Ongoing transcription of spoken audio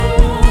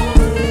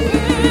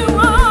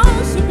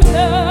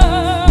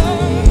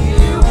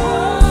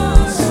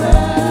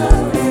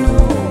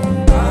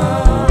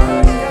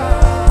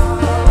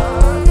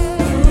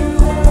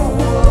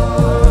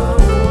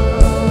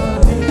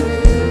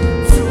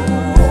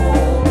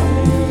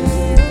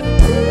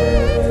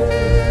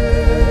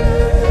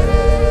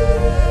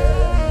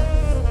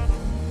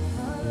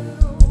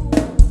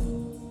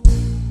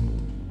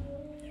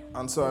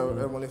So,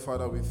 Heavenly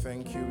Father, we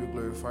thank you, we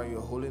glorify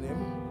your holy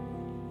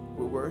name.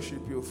 We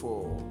worship you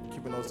for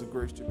giving us the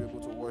grace to be able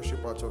to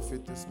worship at your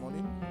feet this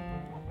morning.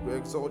 We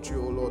exalt you,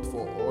 O Lord,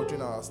 for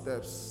ordering our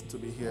steps to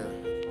be here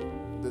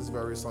this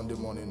very Sunday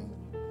morning.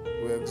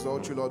 We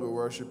exalt you, Lord, we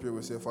worship you.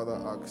 We say, Father,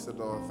 accept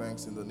our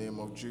thanks in the name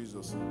of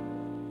Jesus.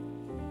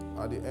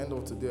 At the end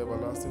of today,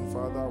 everlasting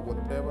Father,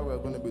 whatever we're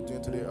going to be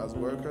doing today as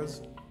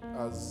workers,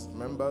 as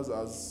members,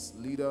 as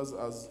leaders,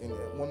 as in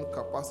one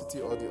capacity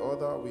or the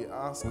other, we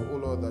ask, O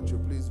Lord, that you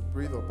please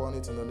breathe upon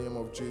it in the name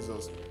of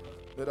Jesus.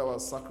 Let our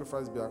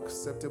sacrifice be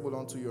acceptable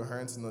unto your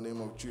hands in the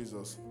name of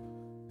Jesus.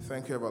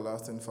 Thank you,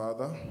 everlasting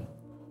Father,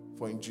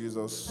 for in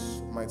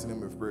Jesus' mighty name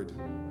we've prayed.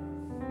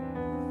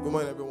 Good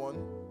morning, everyone.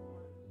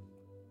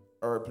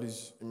 All right,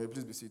 please, you may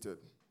please be seated.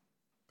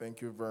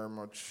 Thank you very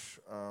much.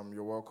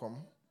 You're welcome.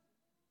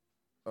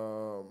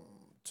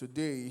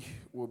 Today,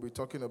 we'll be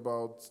talking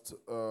about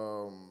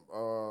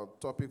a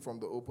topic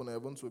from the open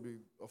heavens. We'll be,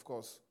 of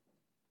course,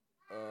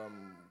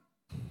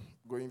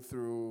 going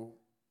through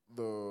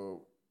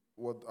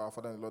what our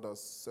Father and Lord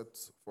has set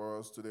for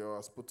us today, or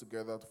has put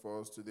together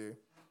for us today,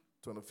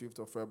 25th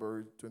of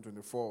February,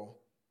 2024.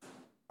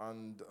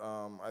 And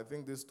I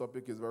think this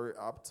topic is very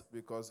apt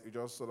because it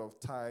just sort of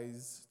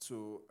ties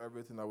to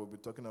everything that we'll be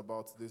talking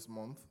about this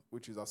month,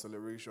 which is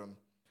acceleration.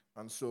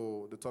 And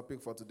so the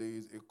topic for today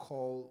is a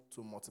call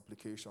to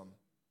multiplication,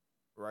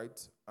 right?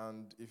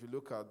 And if you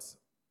look at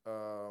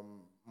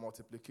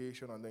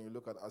multiplication and then you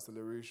look at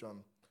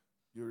acceleration,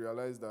 you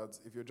realize that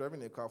if you're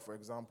driving a car, for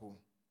example,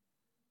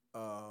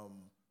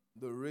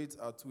 the rate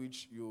at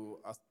which you...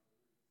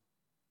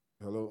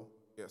 Hello?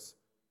 Yes.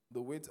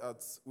 The rate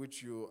at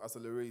which you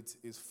accelerate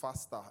is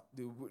faster.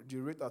 The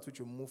rate at which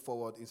you move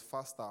forward is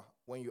faster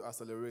when you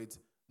accelerate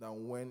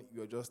than when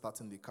you're just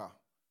starting the car.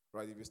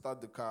 Right, if you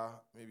start the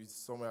car, maybe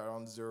somewhere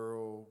around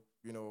 0,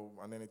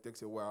 and then it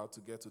takes a while to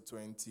get to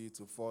 20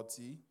 to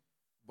 40.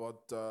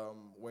 But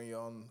when you're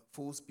on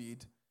full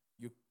speed,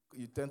 you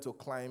tend to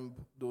climb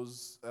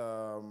those,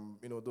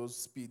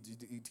 those speeds.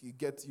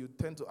 You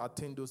tend to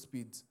attain those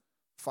speeds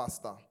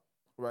faster,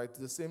 right?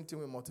 The same thing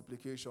with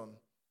multiplication,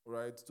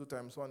 right? 2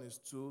 times 1 is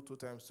 2, 2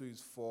 times 2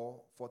 is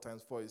 4, 4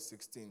 times 4 is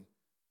 16.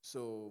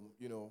 So,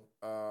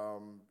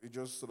 it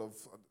just sort of,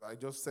 I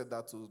just said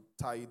that to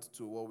tie it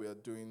to what we are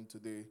doing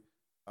today.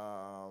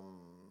 What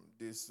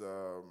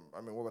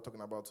we're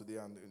talking about today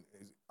and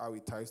how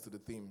it ties to the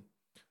theme.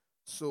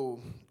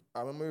 So,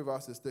 our memory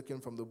verse is taken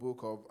from the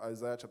book of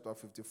Isaiah chapter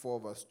 54,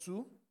 verse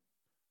 2.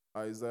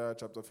 Isaiah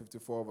chapter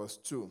 54, verse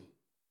 2.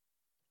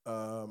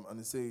 And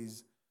it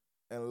says,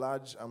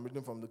 enlarge, I'm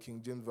reading from the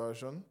King James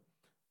Version,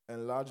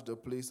 enlarge the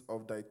place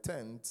of thy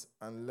tent,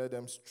 and let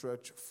them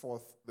stretch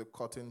forth the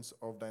curtains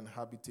of thine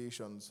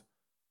habitations.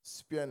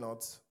 Spare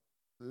not,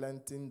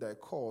 lengthen thy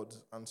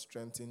cords, and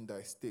strengthen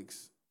thy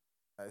stakes.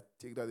 I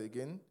take that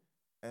again.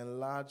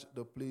 Enlarge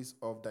the place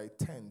of thy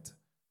tent,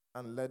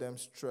 and let them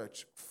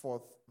stretch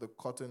forth the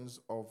curtains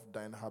of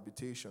thine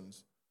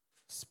habitations.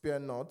 Spare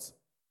not,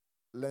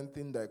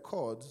 lengthen thy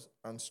cords,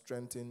 and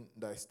strengthen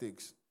thy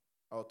stakes.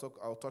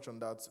 I'll touch on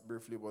that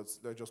briefly, but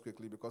let's just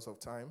quickly, because of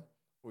time,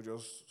 we'll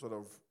just sort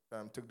of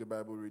take the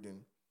Bible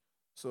reading.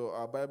 So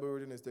our Bible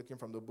reading is taken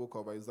from the book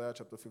of Isaiah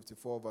chapter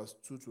 54, verse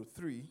 2 to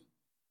 3.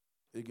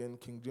 Again,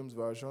 King James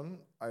Version,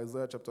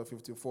 Isaiah chapter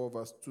 54,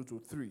 verse 2 to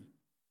 3.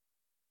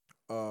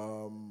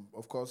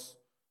 Of course,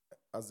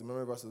 as the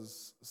memory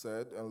verses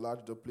said,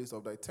 enlarge the place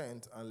of thy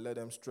tent, and let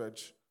them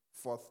stretch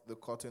forth the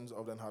curtains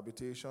of thine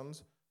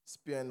habitations.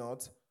 Spare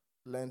not,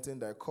 lengthen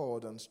thy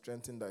cord, and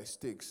strengthen thy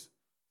stakes.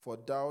 For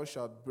thou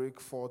shalt break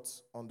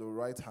forth on the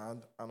right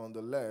hand and on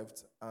the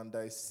left, and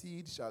thy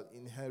seed shall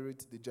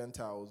inherit the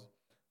Gentiles,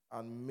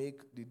 and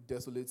make the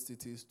desolate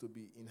cities to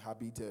be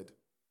inhabited.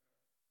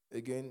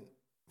 Again,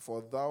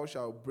 for thou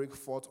shalt break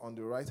forth on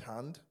the right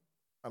hand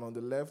and on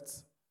the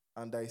left,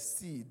 and thy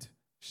seed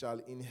shall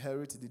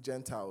inherit the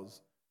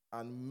Gentiles,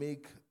 and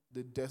make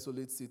the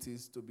desolate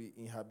cities to be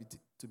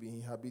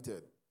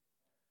inhabited.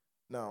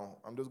 Now,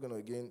 I'm just going to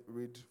again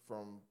read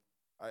from.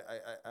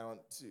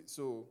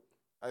 So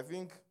I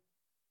think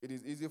it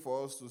is easy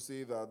for us to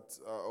say that,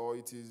 or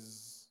it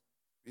is.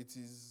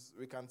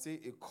 We can say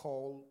a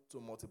call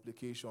to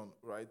multiplication,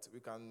 right?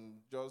 We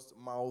can just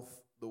mouth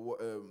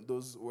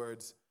those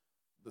words.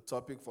 The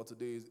topic for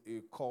today is a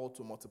call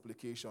to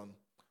multiplication.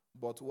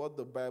 But what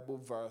the Bible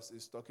verse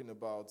is talking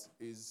about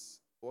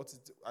is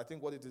I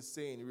think what it is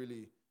saying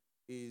really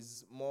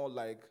is more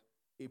like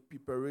a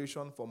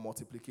preparation for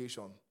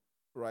multiplication,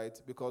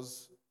 right?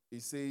 Because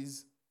it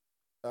says,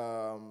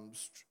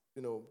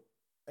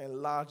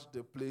 enlarge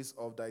the place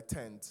of thy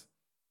tent,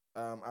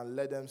 and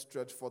let them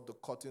stretch forth the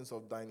curtains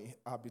of thine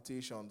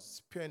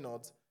habitations. Spare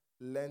not,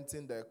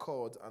 lengthen thy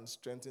cord, and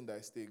strengthen thy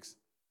stakes,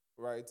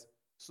 right?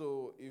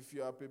 So if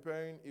you are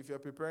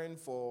preparing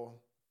for,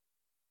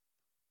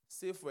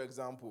 say for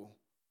example,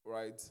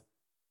 right,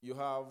 you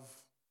have,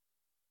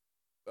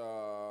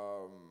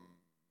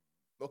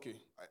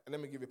 let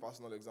me give you a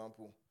personal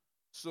example.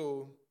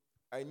 So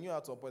I knew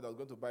at some point I was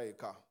going to buy a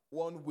car,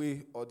 one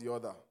way or the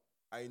other.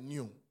 I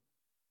knew.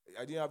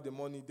 I didn't have the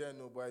money then,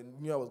 no, but I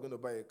knew I was going to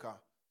buy a car.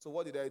 So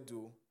what did I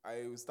do?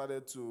 I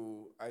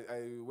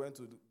went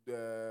to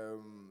the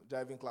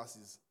driving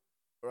classes,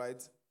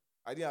 right?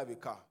 I didn't have a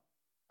car.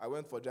 I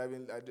went for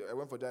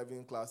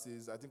driving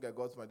classes. I think I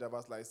got my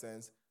driver's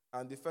license.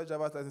 And the first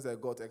driver's license I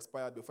got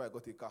expired before I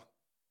got a car.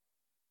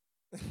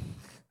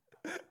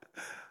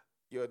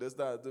 You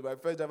understand? So my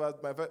first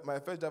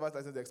driver's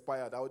license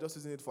expired. I was just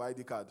using it for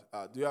ID card.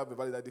 Do you have a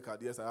valid ID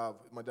card? Yes, I have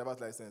my driver's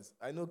license.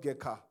 I know get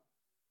car.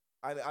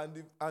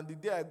 And the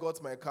day I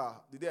got my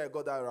car, the day I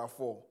got that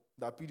RAV4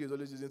 that PJ is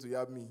always using to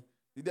yab me,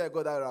 the day I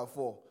got that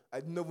RAV4, I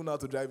didn't even know how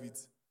to drive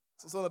it.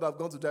 So that I've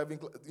gone to driving,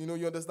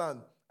 you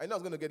understand? I know I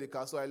was going to get a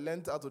car, so I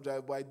learned how to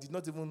drive, but I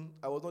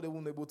was not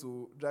even able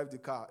to drive the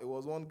car. It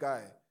was one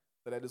guy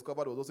that I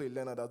discovered was also a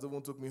learner that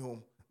even took me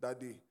home that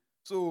day.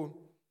 So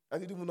I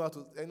didn't even know how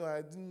to,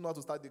 I didn't know how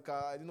to start the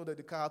car. I didn't know that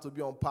the car had to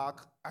be on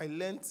park. I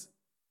learned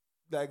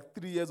like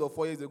 3 years or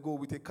 4 years ago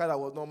with a car that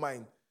was not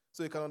mine.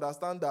 So you can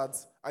understand that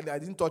I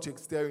didn't touch the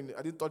steering.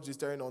 I didn't touch the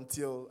steering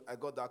until I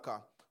got that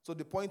car. So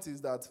the point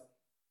is that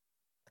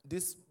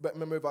this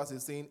memory verse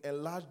is saying,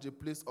 enlarge the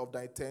place of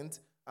thy tent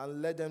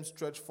and let them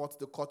stretch forth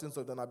the curtains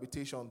of thine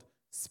habitation.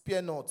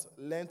 Spare not,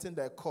 lengthen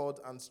thy cord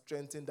and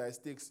strengthen thy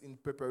stakes in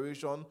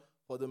preparation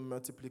for the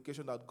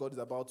multiplication that God is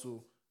about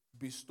to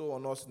bestow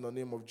on us in the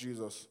name of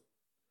Jesus.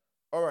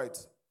 All right.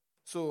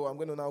 So I'm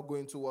going to now go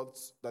into what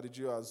Daddy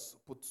Gio has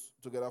put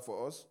together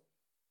for us.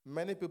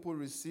 Many people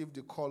receive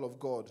the call of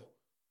God,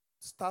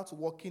 start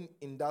walking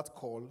in that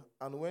call,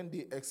 and when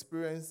they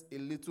experience a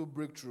little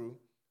breakthrough,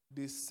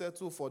 they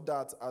settle for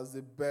that as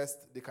the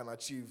best they can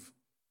achieve.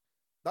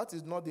 That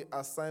is not the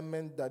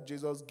assignment that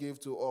Jesus gave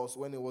to us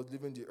when he was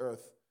leaving the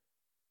earth.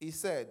 He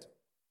said,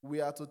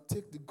 we are to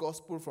take the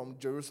gospel from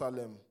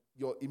Jerusalem,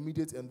 your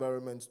immediate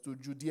environment, to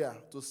Judea,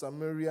 to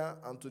Samaria,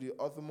 and to the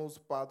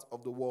uttermost part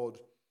of the world.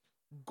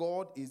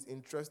 God is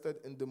interested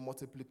in the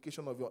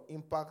multiplication of your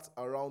impact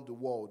around the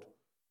world.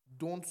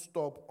 Don't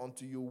stop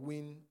until you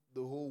win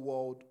the whole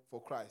world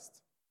for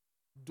Christ.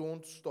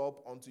 Don't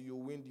stop until you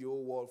win the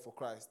whole world for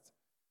Christ.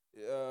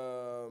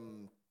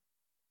 I'm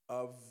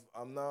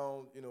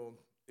now,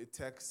 a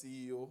tech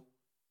CEO,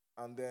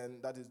 and then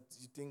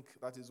you think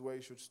that is where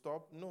you should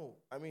stop? No.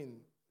 I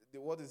mean,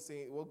 what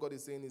God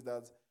is saying is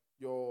that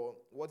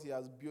what he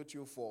has built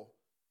you for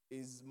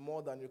is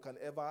more than you can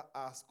ever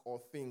ask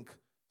or think.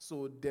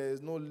 So there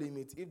is no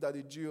limit. If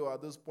Daddy Gio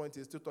at this point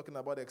is still talking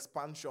about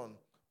expansion,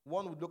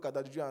 one would look at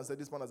Daddy Gio and say,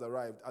 this man has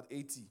arrived at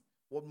 80.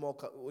 What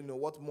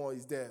more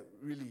is there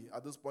really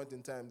at this point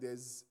in time?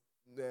 There's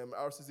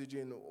RCCG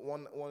in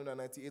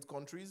 198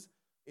 countries,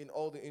 in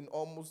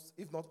almost,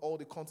 if not all,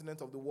 the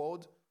continents of the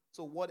world.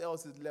 So what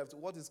else is left?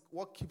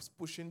 What keeps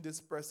pushing this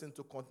person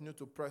to continue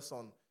to press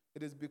on?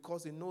 It is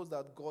because he knows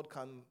that God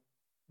can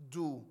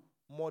do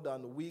more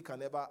than we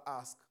can ever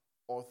ask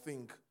or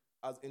think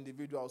as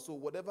individuals. So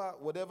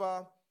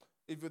whatever,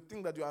 if you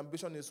think that your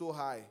ambition is so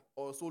high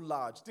or so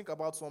large, think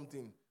about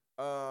something.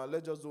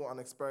 Let's just do an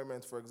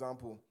experiment, for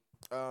example.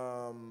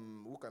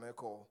 Who can I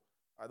call?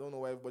 I don't know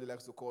why everybody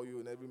likes to call you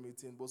in every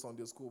meeting, both on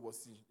the school, but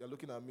see, you're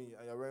looking at me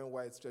and you're wearing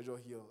white Treasure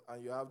Hill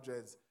and you have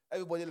dreads.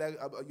 Everybody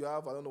you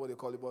have, I don't know what they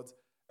call it, but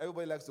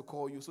everybody likes to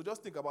call you. So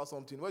just think about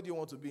something. Where do you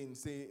want to be in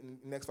the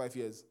next 5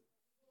 years?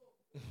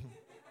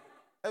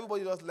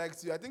 Everybody just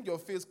likes you. I think your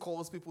face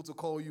calls people to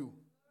call you.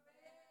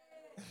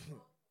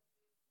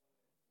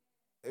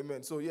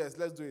 Amen. So yes,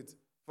 let's do it.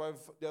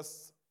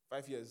 Just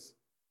 5 years.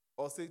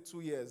 Or say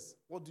 2 years.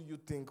 What do you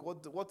think?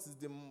 What is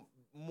the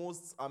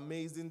most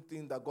amazing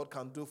thing that God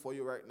can do for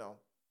you right now?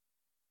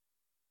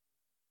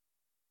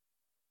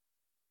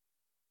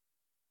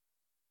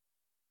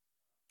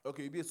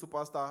 Okay, you be a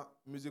superstar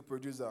music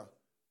producer,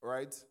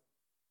 right?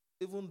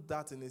 Even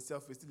that in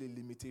itself is still a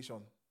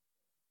limitation.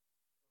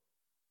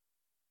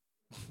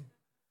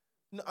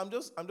 No, I'm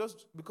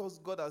just because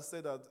God has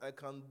said that I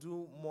can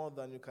do more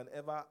than you can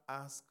ever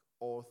ask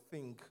or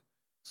think.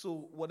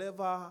 So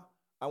whatever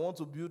I want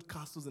to build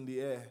castles in the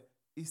air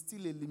is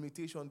still a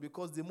limitation,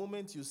 because the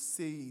moment you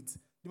say it,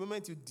 the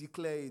moment you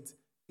declare it,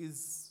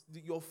 is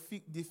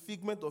the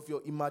figment of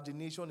your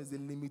imagination is a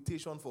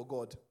limitation for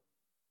God,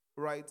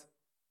 right?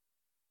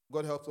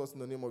 God helps us in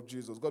the name of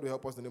Jesus. God will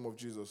help us in the name of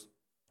Jesus.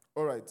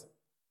 All right.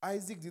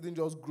 Isaac didn't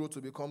just grow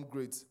to become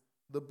great.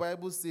 The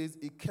Bible says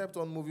he kept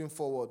on moving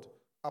forward.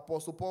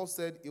 Apostle Paul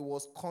said he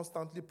was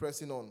constantly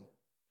pressing on.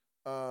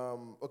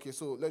 Okay,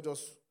 so let's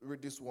just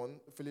read this one.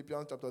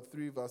 Philippians chapter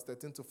 3, verse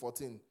 13 to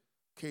 14,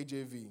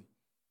 KJV.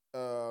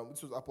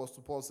 This was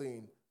Apostle Paul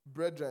saying,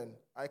 brethren,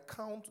 I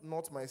count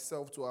not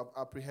myself to have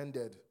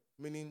apprehended,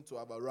 meaning to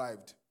have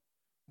arrived.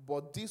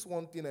 But this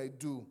one thing I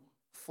do,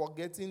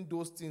 forgetting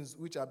those things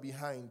which are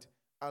behind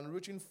and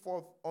reaching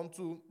forth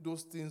unto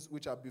those things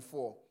which are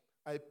before,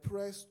 I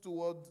press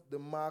toward the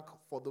mark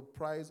for the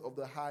prize of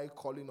the high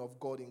calling of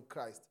God in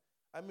Christ.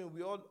 I mean,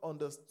 we all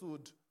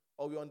understood,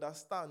 or we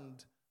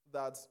understand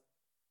that,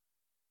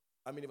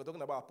 I mean, if we're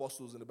talking about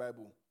apostles in the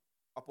Bible,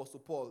 Apostle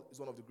Paul is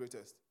one of the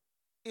greatest.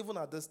 Even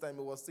at this time,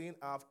 he was saying,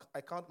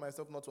 I count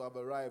myself not to have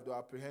arrived or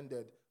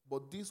apprehended,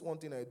 but this one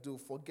thing I do,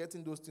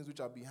 forgetting those things which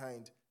are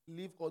behind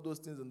Leave all those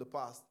things in the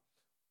past.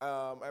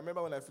 I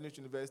remember when I finished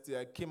university,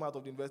 I came out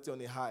of the university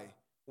on a high.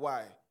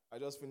 Why? I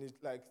just finished,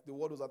 like, the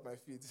world was at my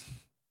feet.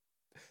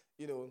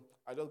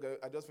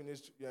 I just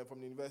finished from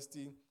the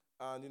university,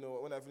 and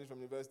when I finished from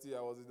university, I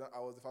was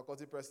the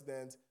faculty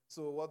president.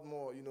 So what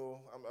more?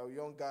 I'm a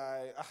young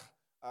guy.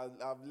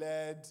 I've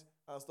led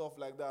and stuff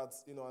like that.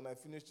 And I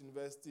finished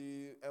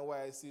university,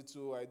 NYC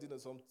too. I did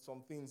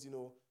some things.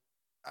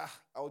 I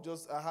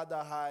had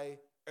that high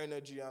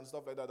energy and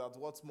stuff like that. That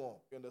what's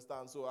more? You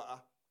understand? So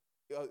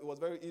it was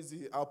very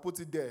easy. I'll put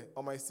it there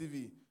on my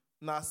CV.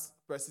 NAS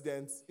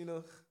president.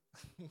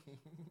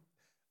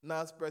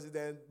 NAS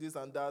president, this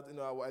and that,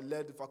 I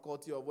led the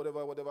faculty of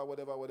whatever.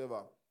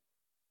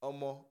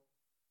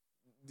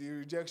 The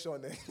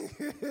rejection,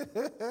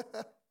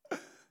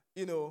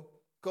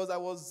 because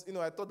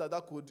I thought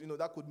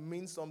that could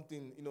mean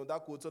something,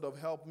 that could sort of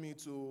help me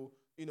to,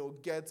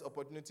 get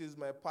opportunities,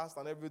 my past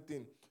and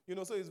everything.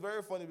 So it's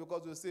very funny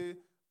because we say,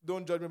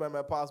 don't judge me by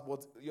my past,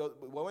 but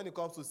when it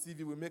comes to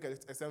CV, we make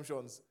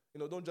exemptions.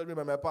 Don't judge me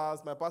by my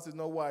past. My past is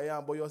not who I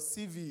am, but your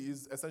CV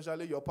is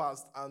essentially your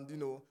past, and,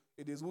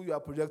 it is who you are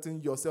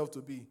projecting yourself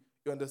to be.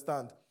 You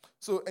understand?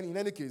 So, and in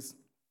any case,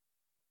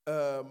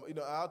 I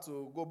had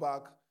to go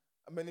back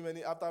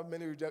after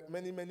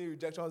many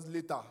rejections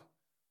later,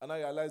 and I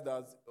realized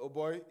that, oh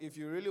boy, if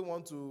you really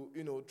want to,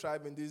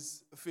 thrive in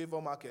this favor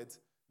market,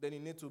 then you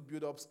need to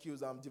build up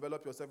skills and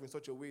develop yourself in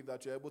such a way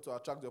that you're able to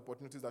attract the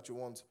opportunities that you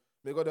want.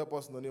 May God help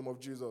us in the name of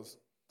Jesus.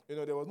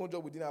 There was no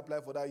job we didn't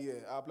apply for that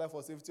year. I applied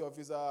for safety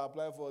officer, I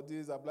applied for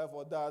this, I applied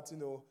for that,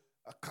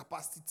 a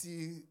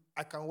capacity.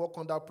 I can work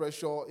under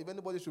pressure. If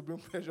anybody should bring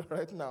pressure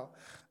right now,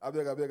 I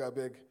beg.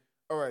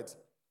 All right.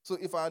 So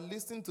if I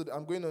listen to,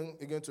 I'm going on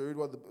again to read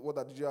what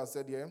that DJ has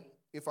said here.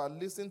 If I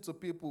listen to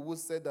people who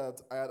said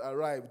that I had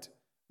arrived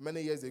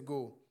many years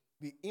ago,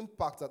 the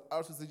impact that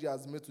RCCG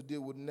has made today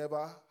would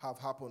never have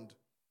happened.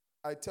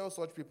 I tell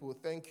such people,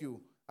 thank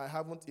you. I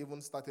haven't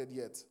even started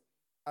yet.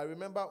 I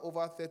remember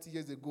over 30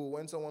 years ago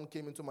when someone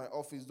came into my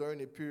office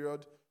during a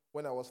period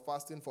when I was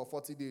fasting for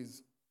 40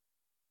 days.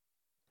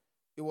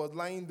 He was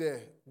lying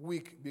there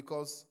weak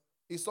because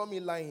he saw me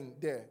lying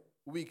there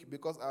weak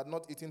because I had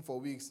not eaten for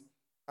weeks.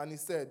 And he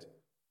said,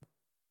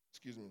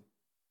 excuse me,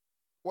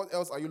 what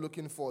else are you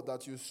looking for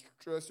that you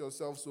stress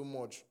yourself so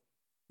much?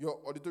 Your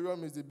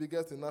auditorium is the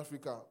biggest in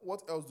Africa.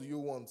 What else do you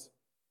want?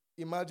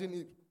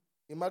 Imagine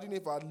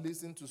if I had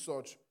listened to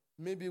such,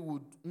 maybe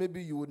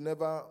you would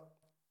never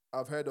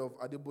have heard of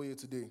Adeboye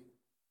today.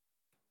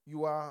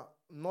 You are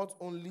not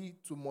only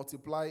to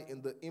multiply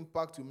in the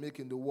impact you make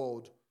in the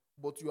world,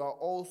 but you are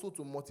also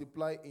to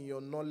multiply in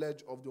your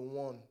knowledge of the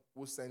one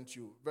who sent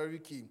you. Very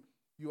key.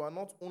 You are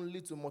not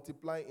only to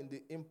multiply in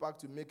the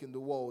impact you make in the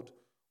world,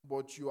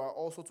 but you are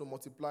also to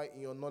multiply in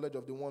your knowledge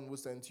of the one who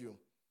sent you.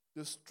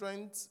 The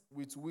strength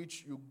with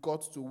which you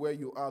got to where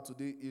you are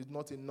today is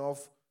not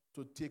enough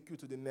to take you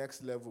to the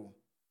next level.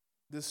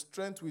 The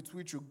strength with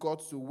which you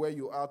got to where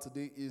you are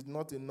today is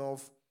not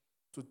enough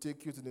to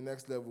take you to the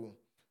next level.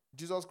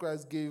 Jesus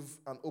Christ gave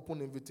an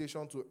open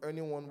invitation to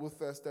anyone who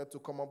thirsted to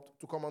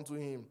come unto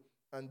him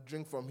and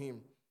drink from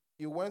him.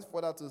 He went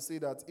further to say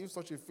that if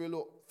such a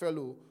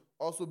fellow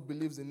also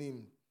believes in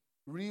him,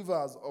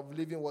 rivers of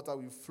living water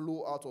will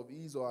flow out of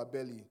his or her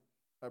belly.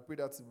 I pray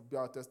that it will be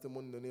our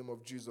testimony in the name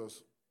of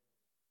Jesus.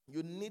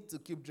 You need to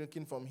keep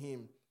drinking from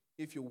him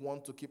if you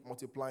want to keep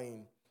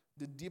multiplying.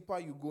 The deeper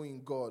you go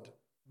in God,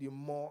 the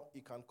more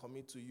he can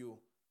commit to you.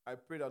 I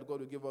pray that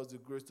God will give us the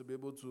grace to be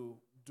able to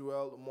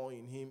dwell more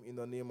in him in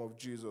the name of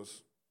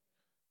Jesus.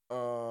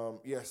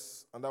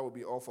 Yes, and that will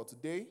be all for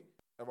today.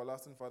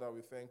 Everlasting Father,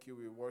 we thank you.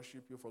 We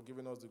worship you for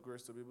giving us the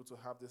grace to be able to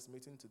have this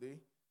meeting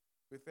today.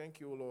 We thank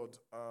you, Lord,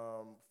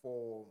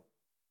 for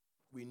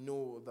we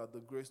know that the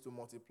grace to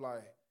multiply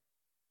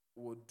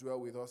will dwell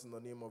with us in the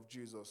name of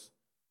Jesus.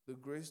 The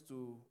grace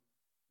to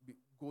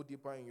go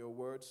deeper in your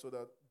word, so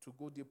that to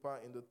go deeper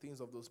in the things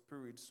of the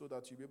Spirit, so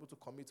that you'll be able to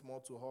commit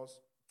more to us.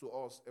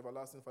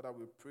 Everlasting Father,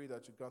 we pray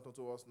that you grant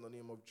unto us in the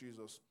name of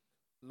Jesus.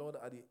 Lord,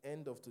 at the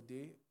end of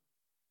today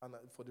and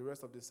for the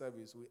rest of the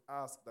service, we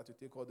ask that you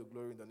take all the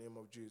glory in the name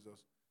of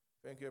Jesus.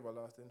 Thank you,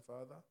 everlasting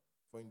Father,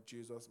 for in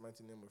Jesus'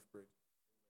 mighty name we've prayed.